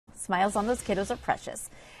Smiles on those kiddos are precious.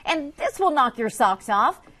 And this will knock your socks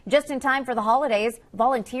off. Just in time for the holidays,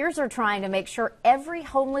 volunteers are trying to make sure every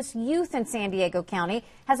homeless youth in San Diego County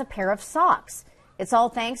has a pair of socks. It's all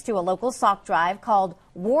thanks to a local sock drive called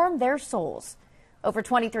Warm Their Souls. Over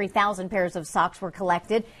 23,000 pairs of socks were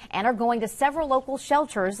collected and are going to several local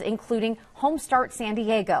shelters, including Home Start San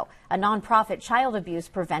Diego, a nonprofit child abuse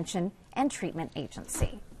prevention and treatment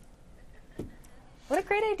agency. What a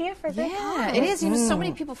great idea for this. Yeah, it is. You know, so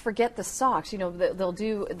many people forget the socks. You know,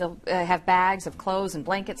 they'll have bags of clothes and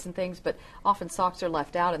blankets and things, but often socks are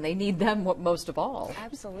left out, and they need them most of all.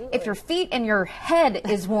 Absolutely. If your feet and your head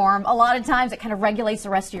is warm, a lot of times it kind of regulates the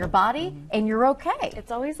rest of your body, and you're okay. It's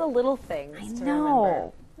always the little things I to know.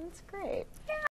 remember. That's great.